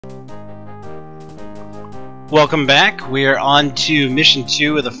Welcome back. We are on to mission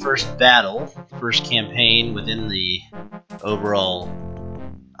 2 of the first battle, first campaign within the overall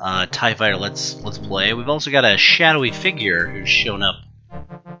TIE Fighter Let's Play. We've also got a shadowy figure who's shown up.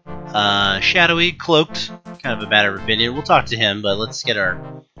 Shadowy, cloaked, kind of a matter of opinion. We'll talk to him, but let's get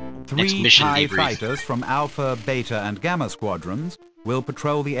our next mission TIE debrief. fighters from Alpha, Beta, and Gamma squadrons will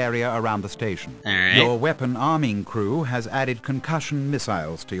patrol the area around the station. Alright. Your weapon arming crew has added concussion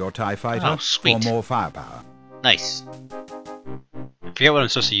missiles to your TIE fighter for more firepower. Nice. I forget what I'm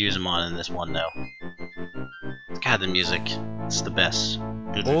supposed to use them on in this one, though. God, the music. It's the best.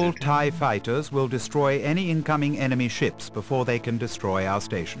 All TIE fighters will destroy any incoming enemy ships before they can destroy our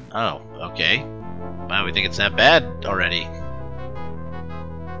station. Oh, okay. Wow, we think it's that bad already.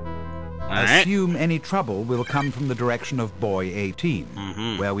 Alright. Assume any trouble will come from the direction of Buoy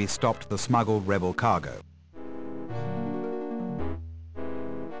 18, where we stopped the smuggled rebel cargo.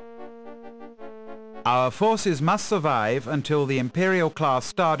 Our forces must survive until the Imperial-class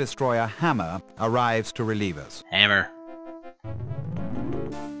Star Destroyer Hammer arrives to relieve us. Hammer.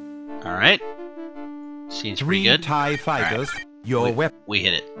 Alright. Seems pretty good. 3 TIE fighters, your weapon. We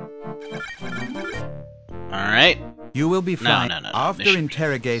hit it. Alright. You will be flying. No. After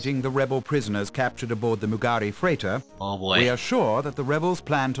interrogating the rebel prisoners captured aboard the Mugari freighter, oh boy. We are sure that the rebels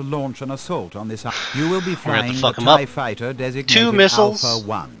plan to launch an assault on this. You will be flying the fuck TIE fighter designated 2 missiles. Alpha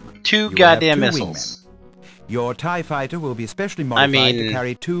 1. 2 goddamn missiles. Your TIE fighter will be specially modified to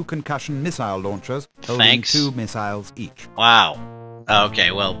carry 2 concussion missile launchers, holding 2 missiles each. Wow.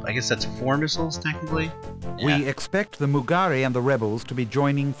 Okay, well, I guess that's 4 missiles, technically? Yeah. We expect the Mugari and the rebels to be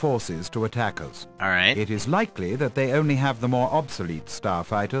joining forces to attack us. Alright. It is likely that they only have the more obsolete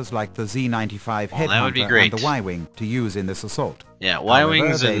starfighters like the Z-95 Headhunter and the Y-Wing to use in this assault. Yeah,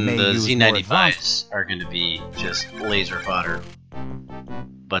 Y-Wings and the Z-95s are going to be just laser fodder.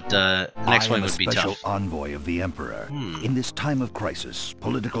 But the next one would be tough. I am a special envoy of the Emperor. In this time of crisis,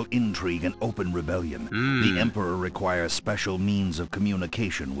 political intrigue and open rebellion, the Emperor requires special means of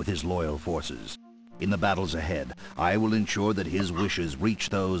communication with his loyal forces. In the battles ahead, I will ensure that his wishes reach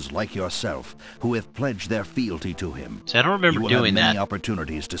those like yourself who have pledged their fealty to him. So I don't remember doing that. You will have many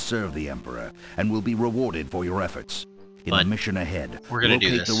opportunities to serve the Emperor and will be rewarded for your efforts. In the mission ahead,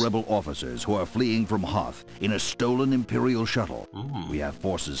 locate the rebel officers who are fleeing from Hoth in a stolen Imperial shuttle. We have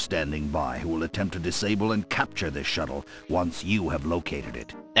forces standing by who will attempt to disable and capture this shuttle once you have located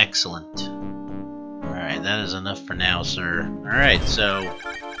it. Excellent. Alright, that is enough for now, sir. Alright, so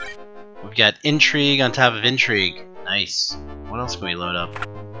we've got intrigue on top of intrigue. Nice. What else can we load up?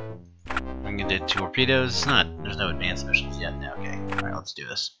 I'm gonna do torpedoes. There's no advanced missions yet. No, okay. Alright, let's do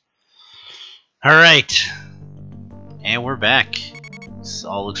this. Alright. And we're back. This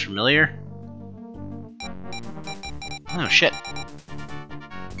all looks familiar. Oh shit.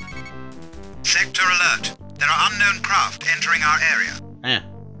 Sector alert. There are unknown craft entering our area. Yeah,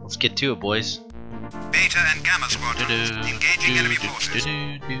 let's get to it, boys. Beta and Gamma squadrons engaging enemy forces.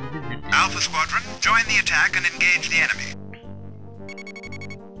 Alpha squadron, join the attack and engage the enemy.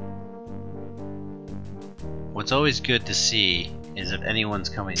 What's always good to see is if anyone's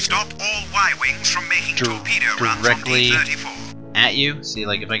coming Stop all Y-Wings from making torpedo runs on D-34. At you. See,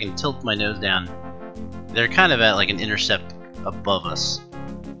 like, if I can tilt my nose down, they're kind of at, like, an intercept above us.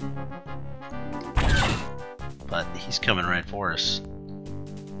 But he's coming right for us.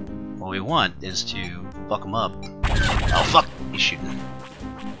 What we want is to fuck him up. Oh, fuck! He's shooting.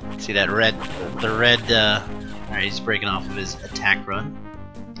 See that red... The red, Alright, he's breaking off of his attack run.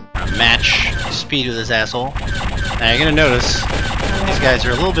 Match speed with this asshole. Now you're gonna notice these guys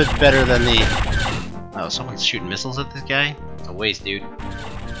are a little bit better than the... Oh, someone's shooting missiles at this guy? It's a waste, dude.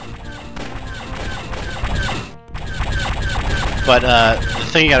 But the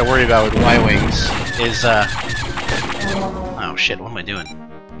thing you gotta worry about with Y-Wings is oh shit, what am I doing?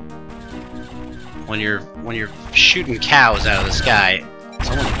 When you're shooting cows out of the sky,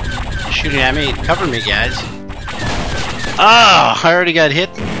 someone's shooting at me. Cover me, guys. Oh, I already got hit.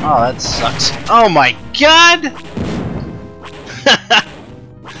 Oh, that sucks. Oh my god!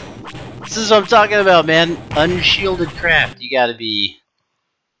 This is what I'm talking about, man. Unshielded craft. You gotta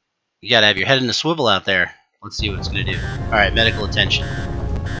have your head in the swivel out there. Let's see what it's gonna do. Alright, medical attention.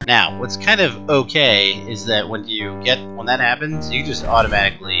 Now, what's kind of okay is that when that happens, you just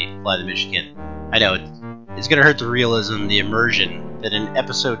automatically fly the Michigan. I know, it's gonna hurt the realism, the immersion, that in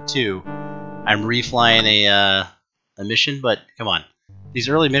episode 2, I'm reflying a mission, but come on. These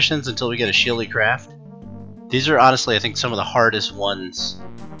early missions until we get a shielded craft, these are honestly, I think, some of the hardest ones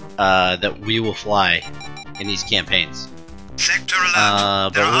that we will fly in these campaigns. Sector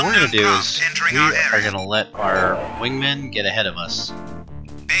alert. But what we're going to do is we are going to let our wingmen get ahead of us.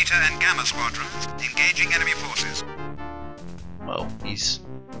 Beta and Gamma squadrons engaging enemy forces. Whoa, Alpha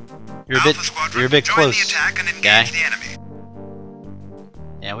you're a bit join close, the attack and engage guy. the enemy.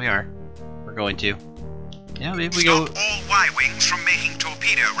 Yeah, we are. We're going to. Yeah, maybe we Stop go. all Y-wings from making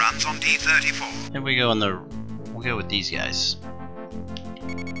torpedo runs on D-34. Maybe we go on the. We'll go with these guys.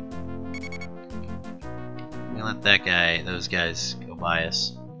 We let those guys go by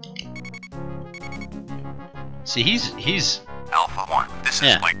us. See, he's Alpha 1, this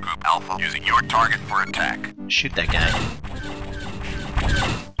is Flight Group Alpha, using your target for attack. Shoot that guy.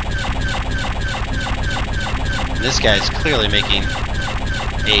 This guy's clearly making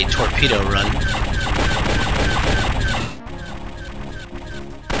a torpedo run.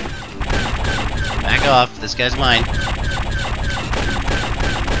 Back off, this guy's mine.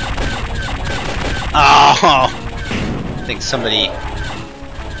 Oh! I think somebody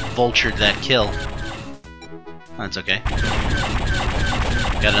vultured that kill. That's okay.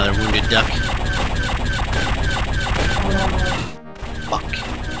 Got another wounded duck. Fuck.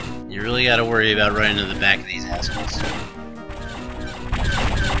 You really gotta worry about running into the back of these assholes.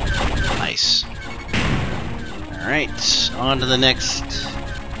 Nice. Alright, on to the next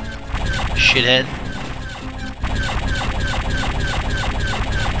shithead.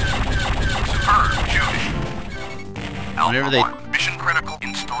 Superb shooting. Whenever they... Mission critical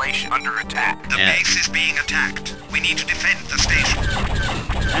installation under attack. The base is being attacked. We need to defend the station.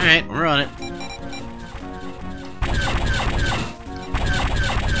 Alright, we're on it.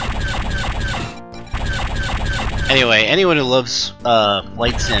 Anyway, anyone who loves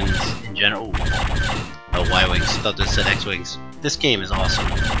flight sims in general... Oh, Y-Wings. I thought this said X-Wings. This game is awesome.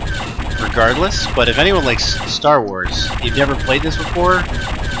 Regardless, but if anyone likes Star Wars, you've never played this before,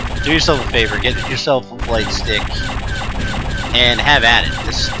 do yourself a favor, get yourself a flight stick, and have at it.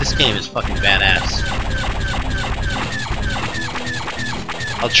 This game is fucking badass.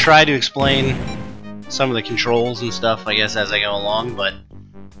 I'll try to explain some of the controls and stuff, I guess, as I go along, but...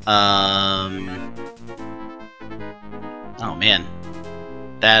 Oh man.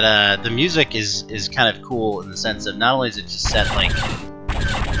 That, the music is kind of cool in the sense of not only is it just set, like,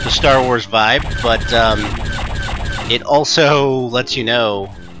 the Star Wars vibe, but, it also lets you know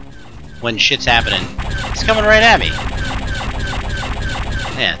when shit's happening. It's coming right at me.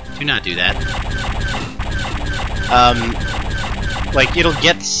 Yeah, do not do that. Like, it'll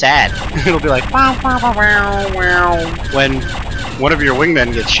get sad. It'll be like, wow, wow, wow, wow, wow, when one of your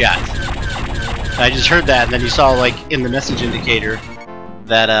wingmen gets shot. I just heard that, and then you saw, like, in the message indicator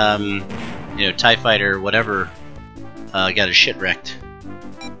that, you know, TIE Fighter, whatever, got his shit wrecked.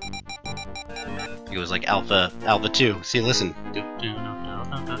 It was like Alpha 2. See, listen.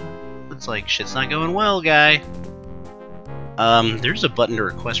 It's like, shit's not going well, guy. There's a button to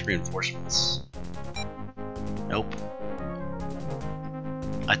request reinforcements. Nope.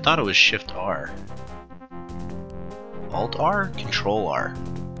 I thought it was Shift R. Alt R? Control R.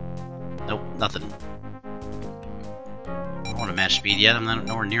 Nope, nothing. I don't want to match speed yet, I'm not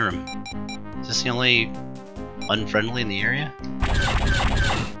nowhere near him. Is this the only unfriendly in the area?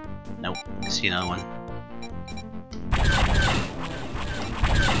 Nope, I see another one.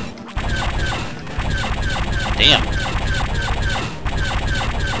 Damn.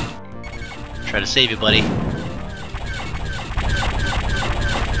 Try to save you, buddy.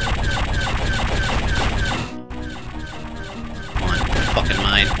 Come on, fucking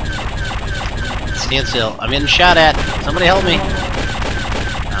mine. Stand still. I'm getting shot at. Somebody help me.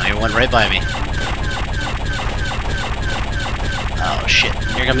 Oh, he went right by me. Oh shit.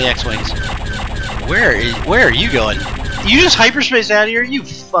 Here come the X-Wings. Where are you going? You just hyperspace out of here, you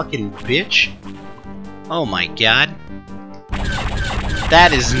fucking bitch. Oh my god.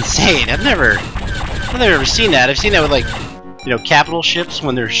 That is insane. I've never ever seen that. I've seen that with, like, you know, capital ships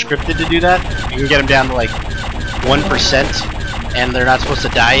when they're scripted to do that. You can get them down to like 1% and they're not supposed to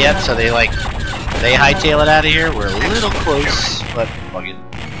die yet, so they hightail it out of here. We're a little close, but fuck it.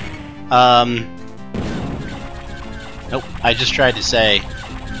 Nope, I just tried to say,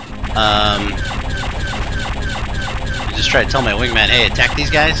 I just tried to tell my wingman, hey, attack these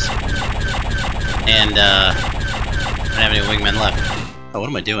guys, and, I don't have any wingmen left. Oh, what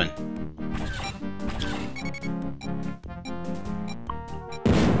am I doing?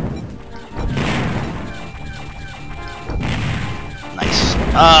 Nice.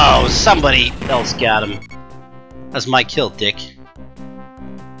 Oh, somebody else got him. That's my kill, dick.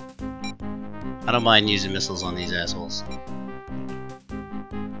 I don't mind using missiles on these assholes.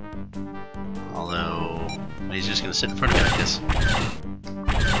 Although, he's just gonna sit in front of me like this.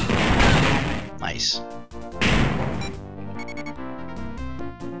 Nice.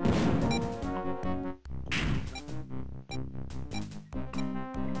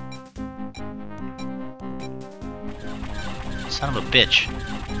 Son of a bitch.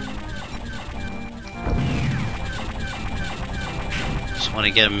 Just want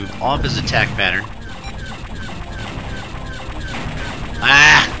to get him off his attack pattern.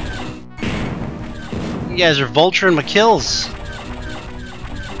 Ah! You guys are vulturing my kills.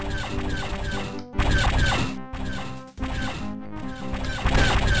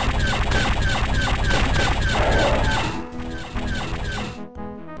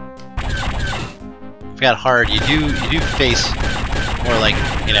 Got hard. You do face more like,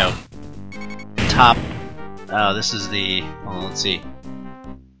 you know, top. Oh, this is the. Well, let's see.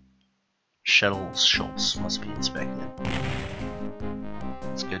 Shuttle Schultz must be inspected.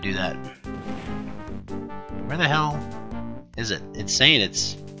 Let's go do that. Where the hell is it? It's saying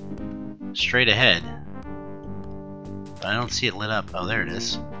it's straight ahead, but I don't see it lit up. Oh, there it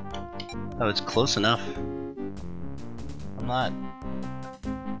is. Oh, it's close enough. I'm not.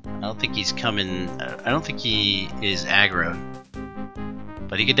 I don't think he's coming. I don't think he is aggro,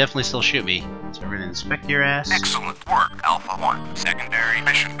 but he could definitely still shoot me. So we're gonna inspect your ass. Excellent work, Alpha 1. Secondary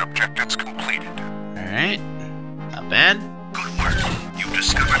mission objectives completed. Alright. Not bad. Good work. You've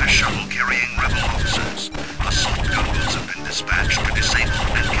discovered a shuttle carrying rebel officers. Assault gunboats have been dispatched to disable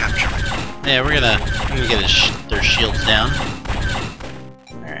and capture it. Yeah, we're gonna get their shields down.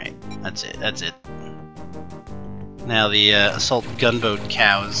 Alright. That's it. That's it. Now the assault gunboat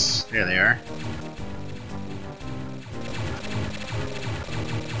cows. There they are.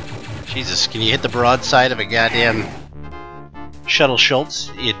 Jesus, can you hit the broadside of a goddamn shuttle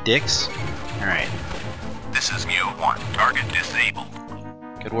Schultz, you dicks? Alright. This is Mu 1. Target disabled.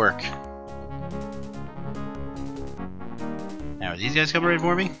 Good work. Now, are these guys coming right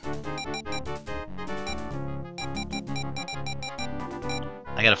for me?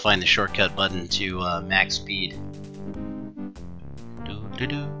 I gotta find the shortcut button to max speed.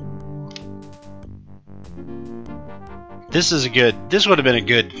 This would have been a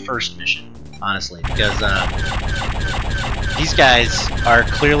good first mission, honestly, because these guys are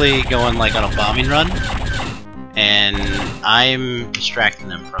clearly going like on a bombing run, and I'm distracting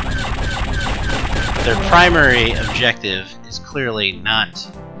them from it. Their primary objective is clearly not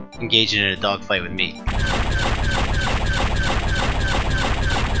engaging in a dogfight with me.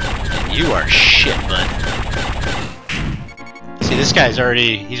 And you are shit, bud. See, this guy's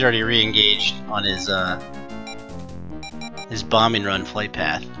he's already re-engaged on his bombing run flight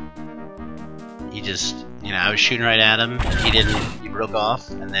path. He just, you know, I was shooting right at him, and he broke off,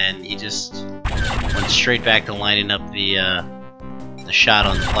 and then he just went straight back to lining up the shot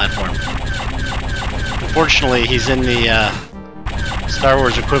on the platform. Unfortunately, he's in the Star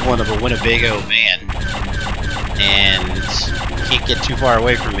Wars equivalent of a Winnebago van, and can't get too far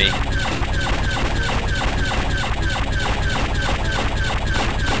away from me.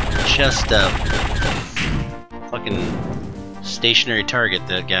 Just a fucking stationary target,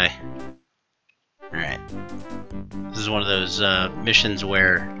 that guy. Alright. This is one of those missions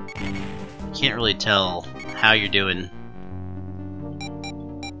where you can't really tell how you're doing,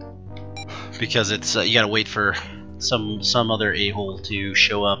 because it's you gotta wait for some other a-hole to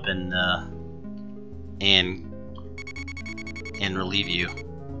show up and relieve you.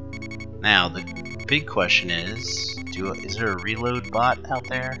 Now the big question is there a reload bot out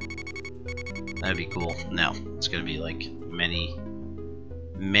there? That'd be cool. No, it's gonna be like many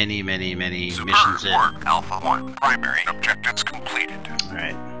missions in. Work, Alpha 1. Primary objectives completed.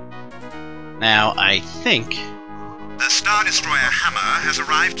 Alright. Now, I think... The Star Destroyer Hammer has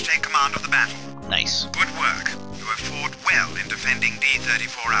arrived to take command of the battle. Nice. Good work. You have fought well in defending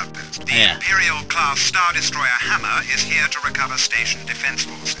D-34 outposts. The Imperial-class Star Destroyer Hammer is here to recover station defense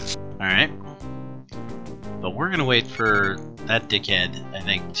forces. Alright. But we're gonna wait for that dickhead, I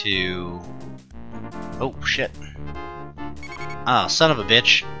think, to... Oh, shit. Ah, son of a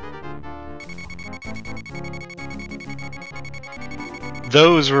bitch.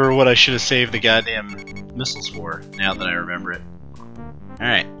 Those were what I should have saved the goddamn missiles for, now that I remember it.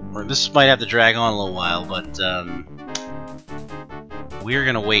 Alright, well, this might have to drag on a little while, but we're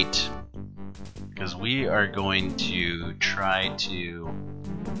gonna wait, because we are going to try to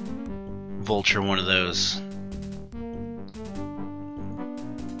vulture one of those.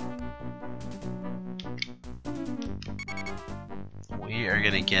 We are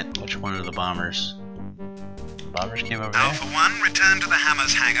gonna get which one of the bombers? Bombers came over Alpha there. 1, return to the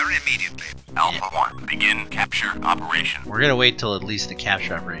Hammer's hangar immediately. Alpha 1, begin capture operation. We're gonna wait till at least the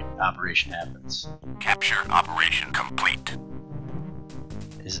capture operation happens. Capture operation complete.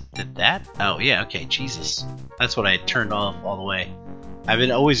 Did that? Oh yeah, okay, Jesus. That's what I had turned off all the way. I've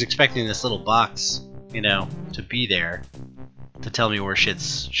been always expecting this little box, you know, to be there to tell me where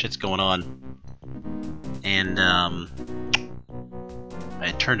shit's going on. And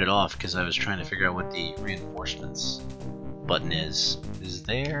I turned it off because I was trying to figure out what the reinforcements button is. Is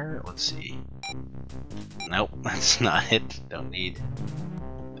there? Let's see. Nope, that's not it. Don't need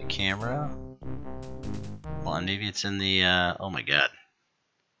the camera. Hold on, maybe it's in the, oh my god.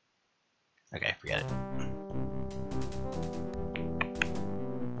 Okay, forget it.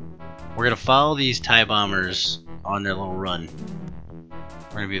 We're gonna follow these TIE bombers on their little run.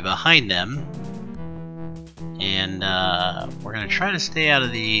 We're gonna be behind them. And, we're gonna try to stay out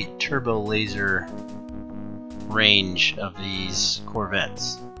of the turbo laser range of these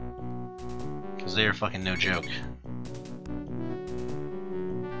Corvettes. Because they are fucking no joke.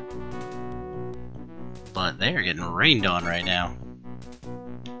 But they are getting rained on right now.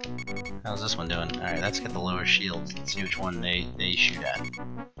 How's this one doing? Alright, let's get the lower shield. Let's see which one they shoot at.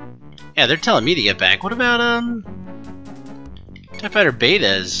 Yeah, they're telling me to get back. What about, TIE Fighter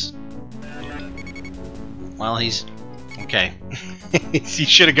Beta's? Well, he's... okay. He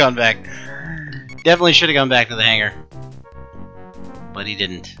should have gone back. Definitely should have gone back to the hangar. But he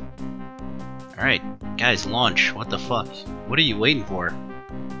didn't. Alright, guys, launch. What the fuck? What are you waiting for?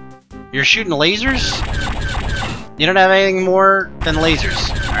 You're shooting lasers? You don't have anything more than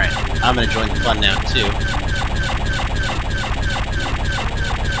lasers. Alright, I'm gonna join the fun now, too.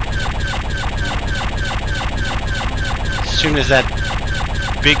 As soon as that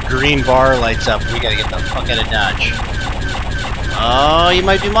big green bar lights up, we gotta get the fuck out of Dodge. Oh, you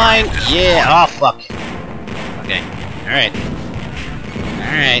might be mine. Yeah. Oh, fuck. Okay. Alright.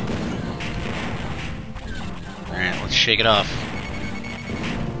 Alright. Alright, let's shake it off.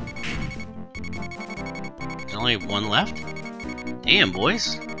 There's only one left? Damn,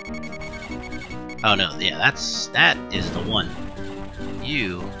 boys. Oh, no. Yeah, that is the one.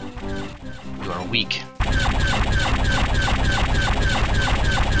 You are weak.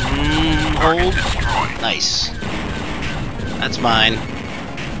 Hold. Nice. That's mine.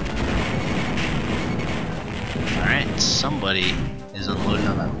 Alright, somebody is unloading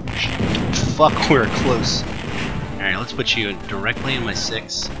on that. Fuck, we're close. Alright, let's put you directly in my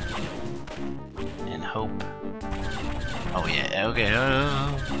 6. And hope. Oh, yeah, okay.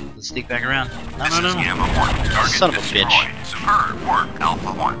 Let's sneak back around. No. Son of a bitch. Superb work,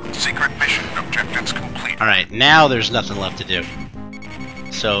 Alpha 1. Secret mission objectives complete. Alright, now there's nothing left to do.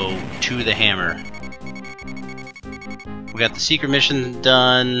 So, to the hammer. We got the secret mission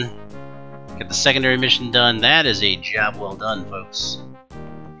done. Got the secondary mission done. That is a job well done, folks.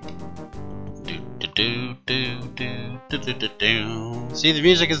 See, the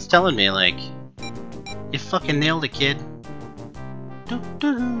music is telling me, like, you fucking nailed it, kid.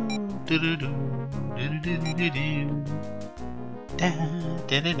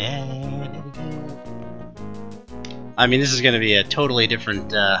 I mean, this is going to be a totally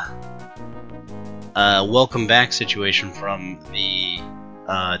different welcome back situation from the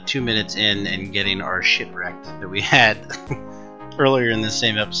 2 minutes in and getting our shit wrecked that we had earlier in this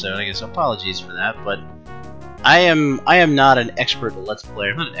same episode. I guess apologies for that, but I am not an expert Let's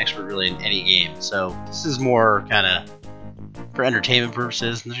Player. I'm not an expert really in any game, so this is more kind of for entertainment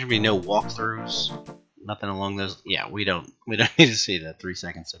purposes. There's gonna be no walkthroughs, nothing along those. Yeah, we don't need to see that 3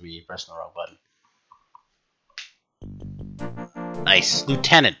 seconds of me pressing the wrong button. Nice,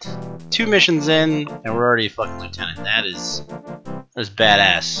 Lieutenant. 2 missions in, and we're already a fucking Lieutenant. That is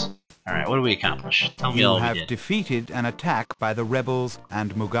badass. Alright, what did we accomplish? Tell me all we did. You have defeated an attack by the rebels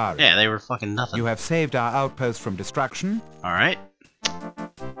and Mugari. Yeah, they were fucking nothing. You have saved our outpost from destruction. Alright.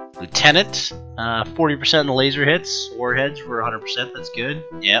 Lieutenant, 40% in the laser hits. Warheads were 100%, that's good.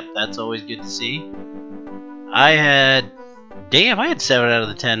 Yep, that's always good to see. I had 7 out of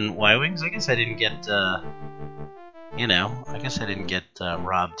the 10 Y-Wings. I guess I didn't get,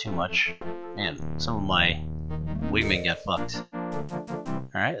 robbed too much. Man, some of my wingmen got fucked.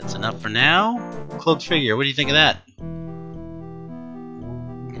 Alright, that's enough for now. Cloaked figure, what do you think of that?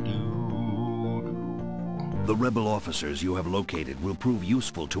 The rebel officers you have located will prove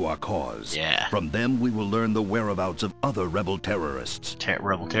useful to our cause. Yeah. From them, we will learn the whereabouts of other rebel terrorists.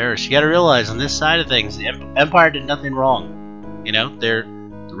 Rebel terrorists. You gotta realize, on this side of things, the Empire did nothing wrong. You know, the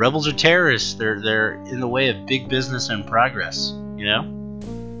rebels are terrorists. They're in the way of big business and progress. You know?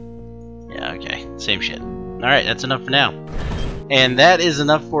 Yeah, okay. Same shit. Alright, that's enough for now. And that is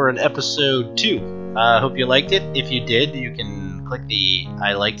enough for an episode 2. Hope you liked it. If you did, you can click the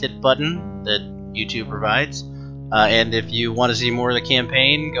I liked it button that YouTube provides. And if you want to see more of the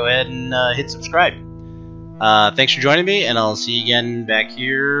campaign, go ahead and hit subscribe. Thanks for joining me, and I'll see you again back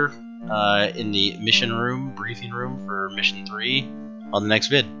here in the mission room, briefing room for Mission 3 on the next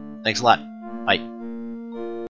vid. Thanks a lot. Bye.